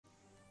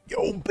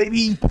Yo,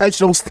 baby,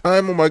 patch notes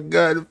time. Oh my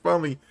god, it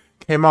finally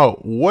came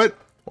out. What?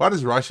 Why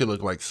does ROXY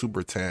look like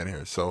super tan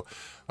here? So,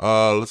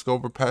 let's go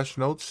over patch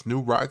notes.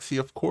 New ROXY,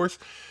 of course.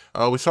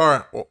 We saw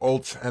our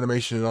ult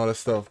animation and all that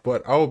stuff,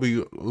 but I will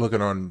be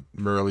looking on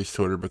Morelli's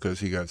Twitter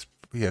because he has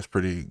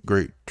pretty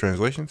great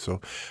translation.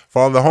 So,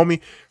 follow the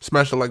homie,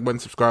 smash the like button,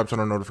 subscribe, turn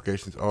on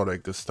notifications, all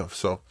that good stuff.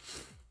 So,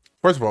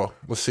 first of all,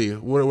 let's see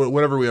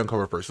whatever we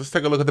uncover first. Let's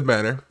take a look at the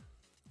banner,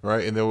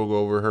 right, and then we'll go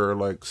over her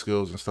like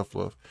skills and stuff.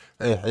 Love,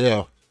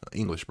 yeah.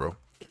 English, bro.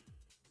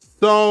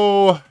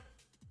 So,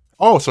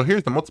 so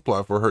here's the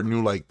multiplier for her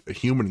new like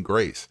human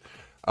grace.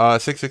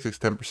 666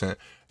 10%.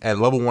 At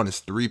level 1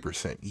 is 3%.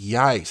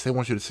 Yikes, they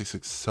want you to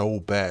 66 so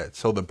bad.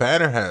 So the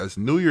banner has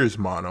New Year's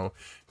mono,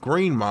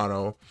 green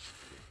mono,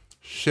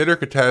 shitter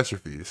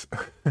catastrophes.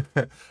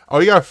 Oh,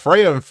 you got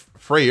Freya and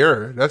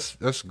Freyer.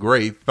 That's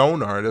great.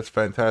 Thonar, that's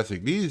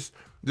fantastic. This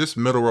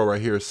middle row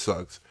right here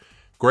sucks.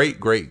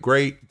 Great.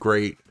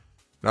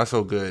 Not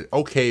so good.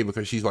 Okay,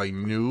 because she's like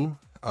new.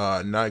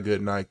 Not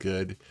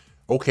good.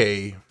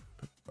 Okay,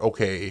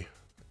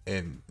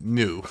 and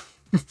new.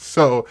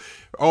 So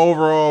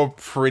overall,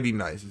 pretty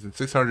nice. It's a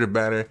 600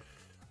 banner.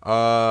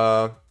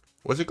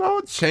 What's it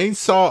called?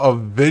 Chainsaw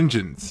of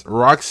Vengeance.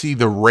 ROXY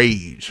the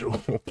Rage.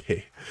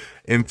 Okay,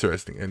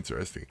 interesting.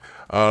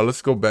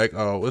 Let's go back.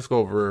 Let's go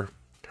over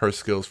her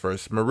skills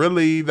first.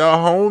 Morelli, the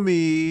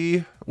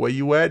homie. Where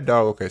you at,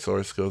 dog? Okay, so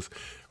her skills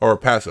or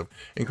passive.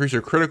 Increase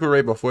your critical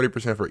rate by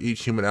 40% for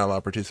each human ally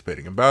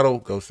participating in battle.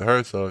 Goes to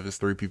her. So if it's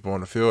 3 people on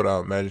the field,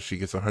 I'll imagine she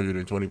gets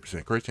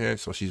 120% crit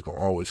chance. So she's gonna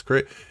always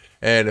crit.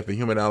 And if a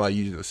human ally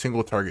uses a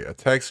single target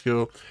attack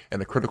skill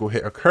and a critical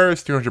hit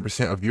occurs,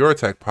 300% of your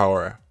attack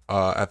power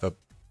at the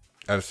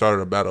start of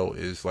the battle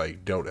is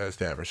like dealt as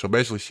damage. So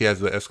basically, she has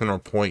the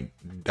Escanor point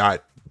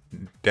dot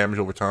damage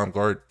over time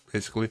guard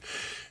basically,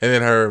 and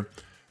then her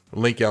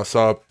link y'all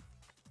saw.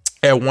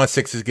 At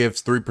 1/6 it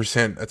gives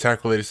 3%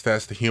 attack related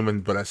stats to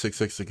human, but at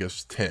 6/6 it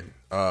gives 10.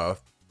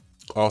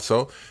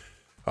 Also,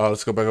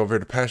 let's go back over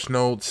to patch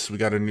notes. We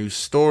got a new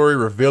story,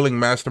 revealing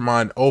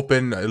mastermind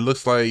open. It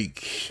looks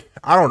like,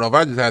 I don't know, if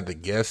I just had to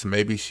guess,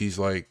 maybe she's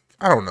like,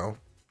 I don't know,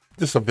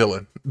 just a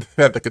villain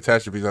that the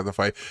catastrophes have to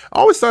fight. I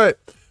always thought,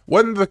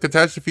 wasn't the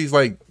catastrophes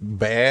like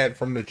bad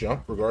from the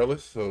jump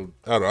regardless? So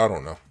I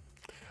don't know.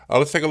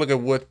 Let's take a look at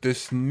what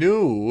this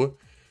new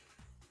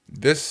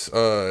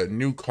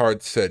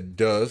card set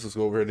does. Let's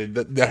go over to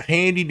the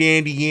handy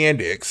dandy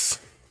Yandex.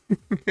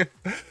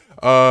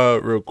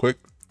 Real quick,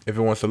 if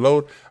it wants to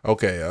load.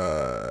 Okay,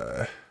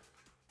 I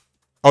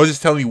was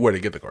just telling you where to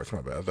get the cards.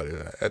 My bad. I thought it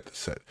was at the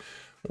set.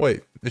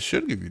 Wait, it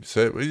should give you the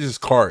set, but it's just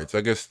cards.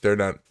 I guess they're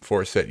not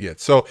for a set yet.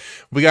 So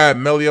we got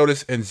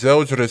Meliodas and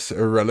Zeldris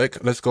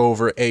Relic. Let's go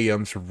over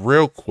AMs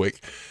real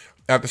quick.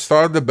 At the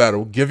start of the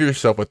battle, give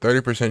yourself a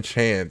 30%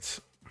 chance.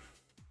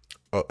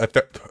 A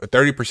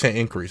 30%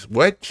 increase.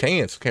 What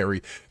chance? Can't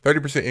read.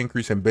 30%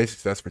 increase in basic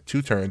stats for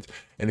 2 turns,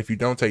 and if you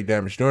don't take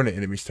damage during the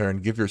enemy's turn,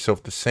 give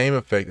yourself the same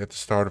effect at the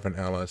start of an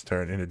ally's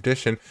turn. In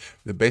addition,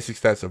 the basic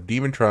stats of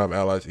Demon Tribe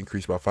allies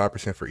increase by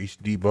 5% for each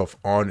debuff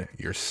on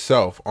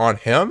yourself. On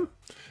him,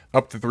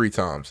 up to 3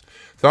 times.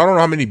 So I don't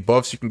know how many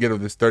buffs you can get of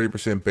this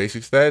 30%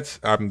 basic stats.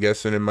 I'm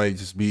guessing it might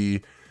just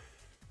be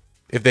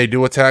if they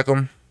do attack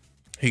him,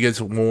 he gets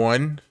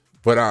 1.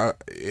 But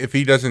if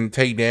he doesn't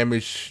take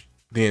damage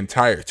the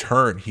entire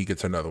turn, he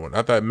gets another one.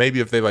 I thought maybe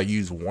if they like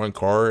use 1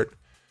 card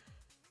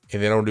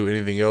and they don't do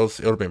anything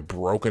else, it would have been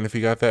broken if he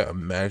got that.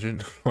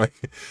 Imagine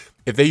like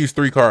if they use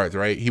 3 cards,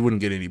 right? He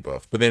wouldn't get any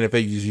buff. But then if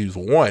they just use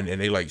 1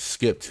 and they like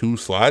skip 2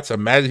 slots,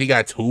 imagine he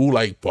got 2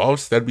 like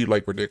buffs. That'd be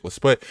like ridiculous.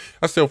 But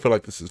I still feel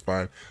like this is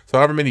fine. So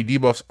however many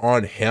debuffs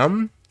on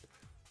him,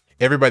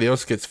 everybody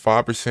else gets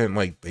 5%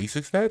 like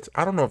basic stats.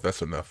 I don't know if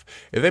that's enough.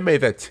 If they made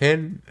that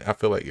 10, I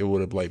feel like it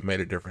would have like made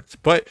a difference.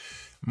 But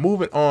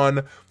moving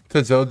on to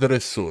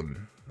Zeldris.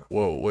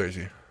 Whoa, where is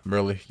he?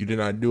 Merely, you did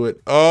not do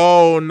it.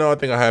 Oh no, I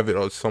think I have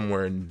it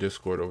somewhere in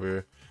Discord over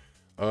here.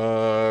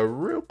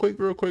 Real quick.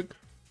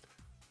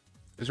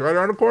 It's right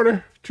around the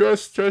corner.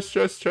 Trust me. It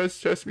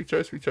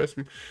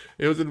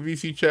was in the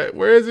VC chat.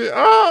 Where is it?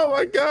 Oh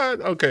my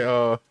god.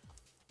 Okay,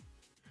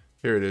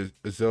 here it is.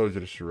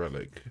 Zeldris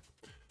Relic.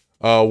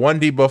 1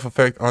 debuff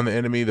effect on the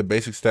enemy. The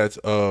basic stats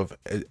of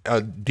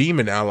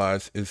demon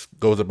allies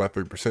goes up by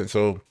 3%.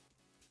 So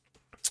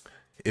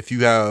if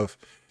you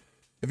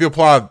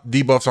apply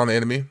debuffs on the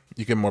enemy,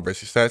 you get more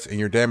basic stats, and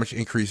your damage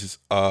increases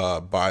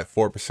by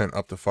 4%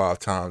 up to 5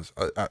 times.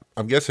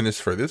 I'm guessing it's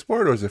for this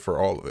part, or is it for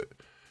all of it?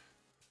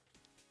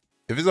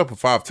 If it's up to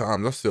 5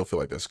 times, I still feel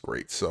like that's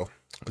great. So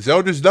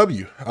Zeldris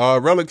W.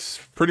 Relics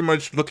pretty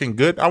much looking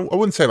good. I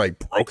wouldn't say like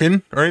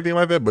broken or anything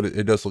like that, but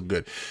it does look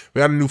good. We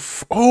got a new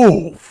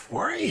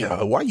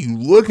Freya. Why are you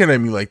looking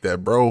at me like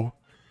that, bro?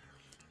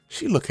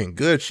 She looking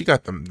good. She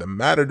got the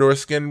Matador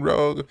skin,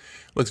 bro.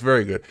 Looks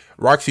very good.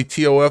 ROXY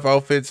TOF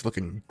outfits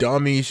looking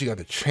dummy. She got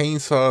the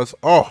chainsaws.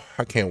 Oh,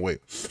 I can't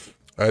wait.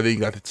 Then you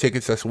got the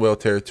tickets. That's well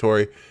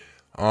territory.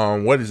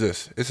 What is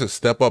this? It's a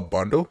step up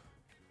bundle.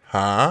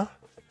 Huh?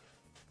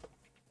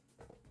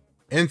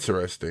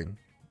 Interesting.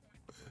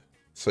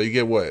 So you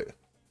get what?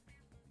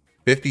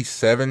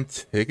 57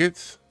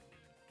 tickets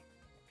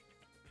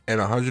and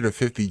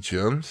 150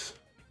 gems.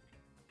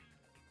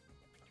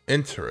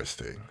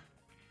 Interesting.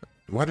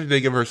 Why did they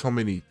give her so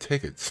many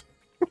tickets?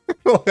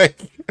 Like,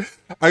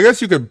 I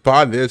guess you could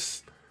buy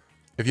this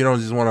if you don't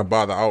just want to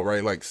buy the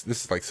outright. Like,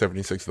 this is like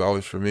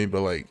 $76 for me,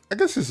 but like, I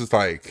guess this is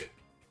like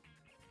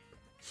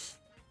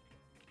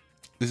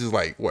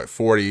what,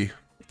 40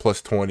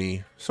 plus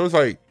 20. So it's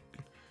like,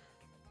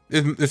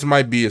 this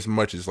might be as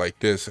much as like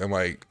this and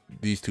like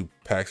these two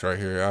packs right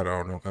here. I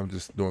don't know. I'm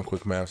just doing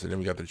quick maths. And then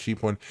we got the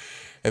cheap one.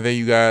 And then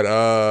you got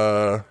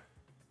a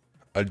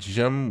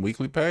gem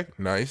weekly pack.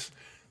 Nice.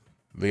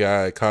 We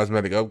got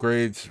cosmetic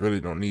upgrades.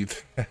 Really don't need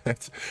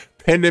that.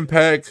 Pendant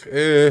pack.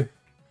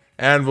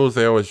 Anvils.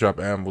 They always drop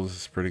anvils.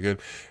 It's pretty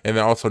good. And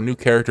then also new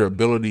character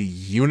ability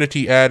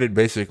Unity added.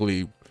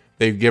 Basically,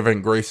 they've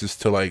given graces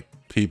to like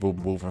people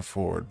moving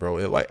forward, bro.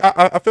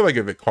 I feel like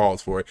if it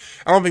calls for it,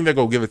 I don't think they're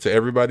gonna give it to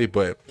everybody,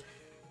 but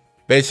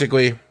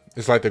basically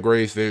it's like the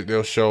grace.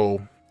 They'll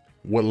show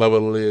what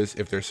level it is.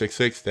 If they're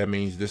 6'6", that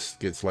means this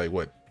gets like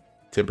what,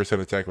 10%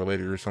 attack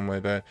related or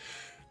something like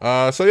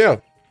that. So yeah,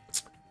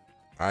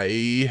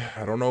 I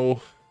don't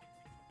know,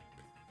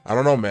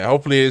 man.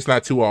 Hopefully it's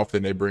not too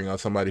often they bring out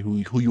somebody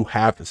who you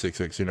have the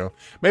 6'6", you know.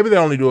 Maybe they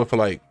only do it for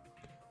like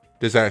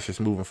disasters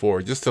moving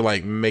forward, just to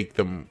like make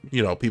them,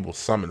 you know, people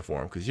summon for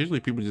them, because usually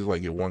people just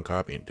like get one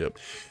copy and dip.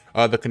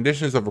 The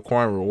conditions of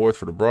acquiring rewards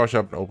for the brawl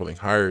shop and opening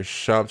higher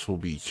shops will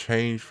be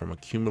changed from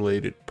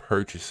accumulated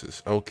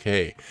purchases.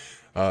 Okay.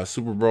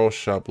 Super Brawl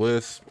shop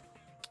list.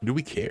 Do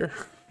we care?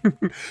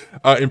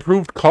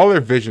 Improved color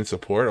vision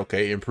support.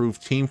 Okay.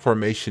 Improved team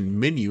formation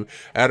menu.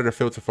 Added a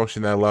filter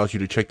function that allows you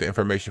to check the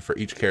information for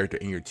each character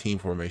in your team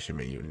formation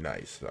menu.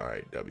 Nice. All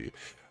right, W.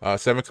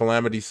 7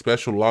 calamity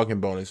special login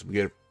bonus. We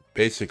get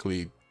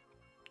basically,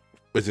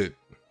 is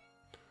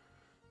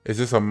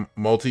this a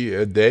multi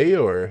a day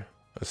or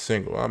a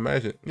single? I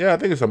imagine, yeah, I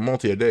think it's a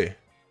multi a day,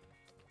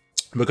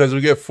 because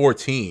we get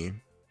 14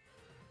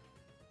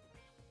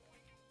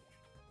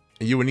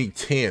 and you would need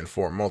 10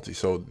 for a multi,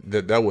 so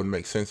that wouldn't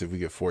make sense if we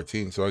get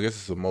 14. So I guess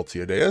it's a multi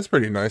a day. That's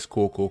pretty nice.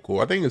 Cool.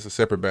 I think it's a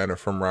separate banner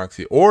from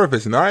Roxy, or if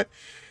it's not,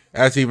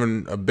 that's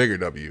even a bigger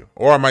W.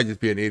 Or I might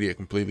just be an idiot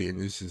completely,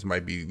 and this just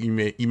might be,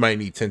 you might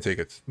need 10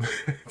 tickets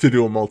to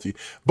do a multi,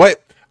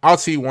 but I'll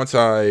see once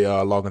I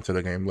log into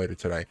the game later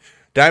today.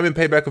 Diamond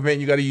payback event,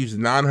 you got to use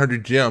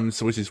 900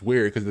 gems, which is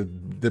weird because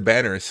the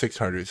banner is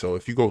 600. So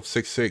if you go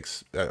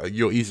 6'6",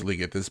 you'll easily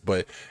get this.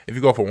 But if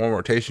you go for one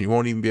rotation, you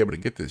won't even be able to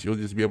get this. You'll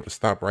just be able to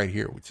stop right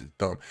here, which is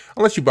dumb.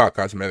 Unless you buy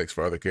cosmetics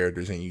for other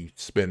characters and you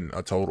spend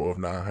a total of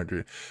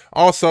 900.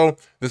 Also,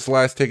 this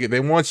last ticket, they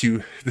want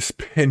you to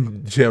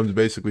spend gems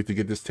basically to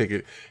get this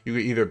ticket. You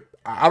can either,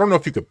 I don't know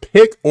if you could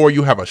pick or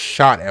you have a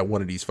shot at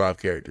one of these 5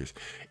 characters.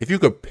 If you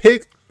could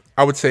pick,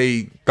 I would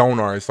say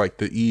Thonar is like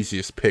the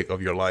easiest pick of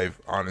your life,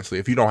 honestly,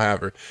 if you don't have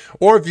her.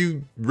 Or if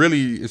you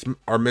really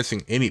are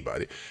missing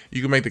anybody.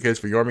 You can make the case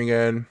for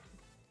Jormungand,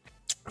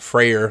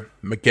 Freyr,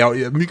 Miguel.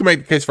 You can make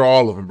the case for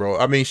all of them, bro.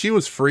 I mean, she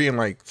was free in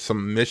like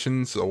some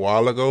missions a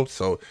while ago.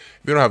 So if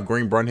you don't have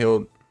Green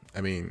Brunhild,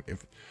 I mean,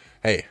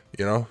 hey,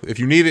 you know, if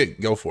you need it,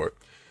 go for it.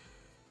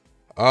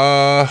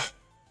 A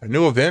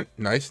new event.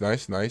 Nice.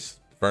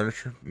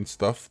 Furniture and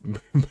stuff,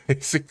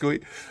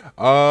 basically.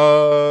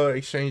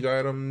 Exchange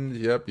items.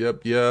 Yep.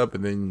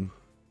 And then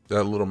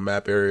that little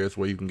map areas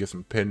where you can get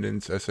some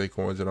pendants, SA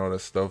coins, and all that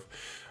stuff.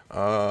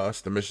 It's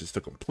the missions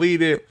to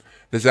complete it.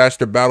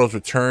 Disaster battles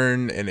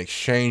return and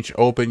exchange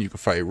open. You can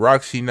fight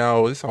Roxy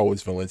now. It's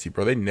always Valenti,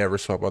 bro. They never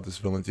swap out this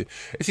Valenti.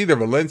 It's either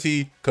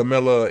Valenti,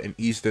 Camilla, and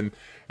Easton,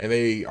 and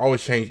they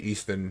always change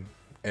Easton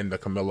and the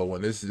Camilla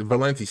one. This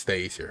Valenti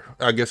stays here,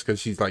 I guess, because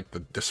she's like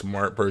the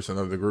smart person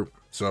of the group.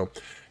 So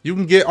you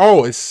can get,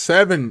 it's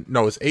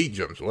 8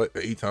 gems. What,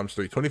 8 times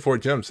 3, 24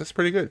 gems. That's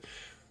pretty good.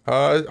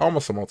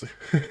 Almost a multi.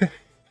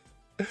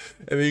 And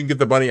then you can get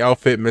the bunny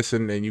outfit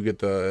missing, and you get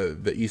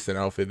the Easton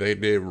outfit. They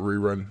did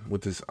rerun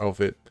with this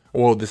outfit,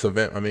 well, this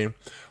event, I mean.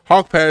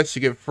 Hawk Pass,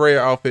 you get Freya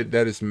outfit.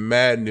 That is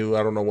mad new.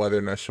 I don't know why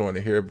they're not showing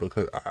it here,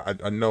 because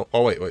I know.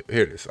 Oh wait,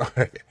 here it is.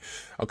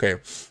 Okay,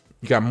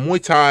 you got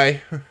Muay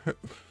Thai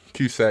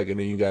Cusack, and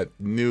then you got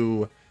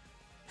new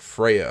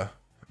Freya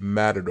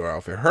Matador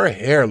outfit. Her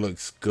hair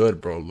looks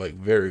good, bro. Like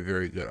very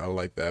good. I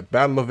like that.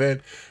 Battle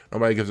event,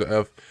 nobody gives a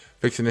F.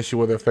 Fix an issue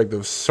with the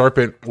effective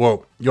serpent.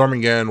 Well,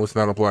 Jormungand was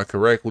not applied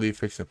correctly.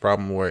 Fix a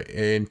problem where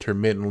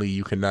intermittently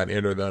you cannot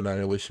enter the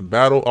annihilation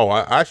battle. Oh,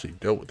 I actually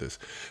dealt with this.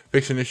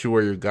 Fix an issue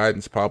where your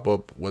guidance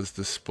pop-up was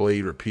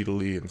displayed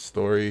repeatedly in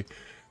story.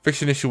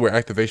 Fix an issue where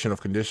activation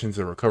of conditions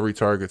and recovery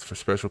targets for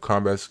special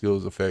combat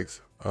skills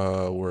effects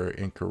were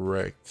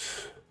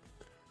incorrect.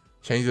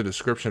 Change the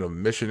description of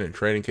mission and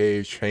training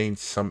caves. Change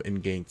some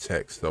in-game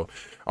text. So,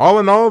 all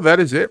in all, that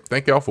is it.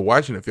 Thank y'all for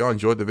watching. If y'all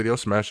enjoyed the video,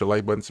 smash the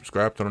like button,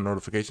 subscribe, turn on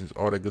notifications,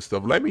 all that good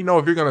stuff. Let me know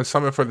if you're going to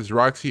summon for this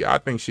Roxy. I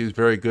think she's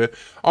very good.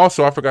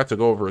 Also, I forgot to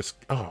go over her.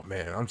 Oh,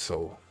 man, I'm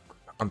so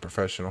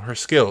unprofessional. Her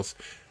skills.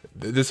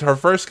 Her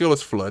first skill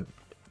is Flood.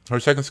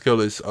 Her second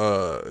skill is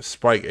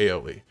Spike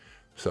AoE.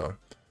 So,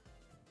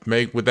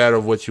 make with that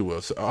of what you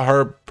will. So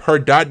her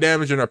dot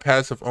damage and her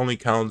passive only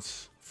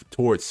counts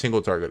towards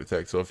single target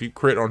attack. So if you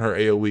crit on her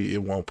AoE, it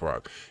won't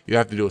proc. You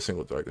have to do a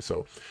single target.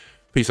 So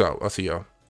peace out. I'll see y'all.